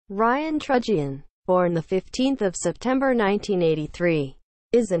Ryan Trudgian, born the 15th of September 1983,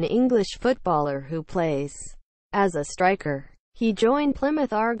 is an English footballer who plays as a striker. He joined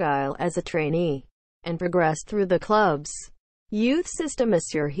Plymouth Argyle as a trainee and progressed through the club's youth system.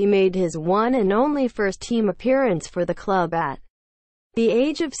 This year he made his one and only first-team appearance for the club at the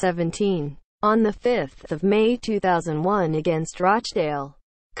age of 17, on the 5th of May 2001 against Rochdale,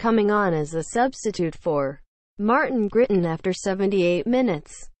 coming on as a substitute for Gritton after 78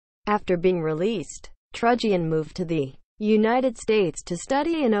 minutes. After being released, Trudgian moved to the United States to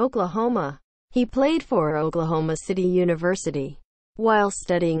study in Oklahoma. He played for Oklahoma City University while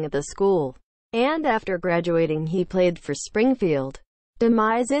studying at the school, and after graduating he played for Springfield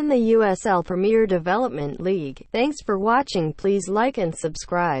Demise in the USL Premier Development League. Thanks for watching. Please like and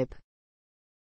subscribe.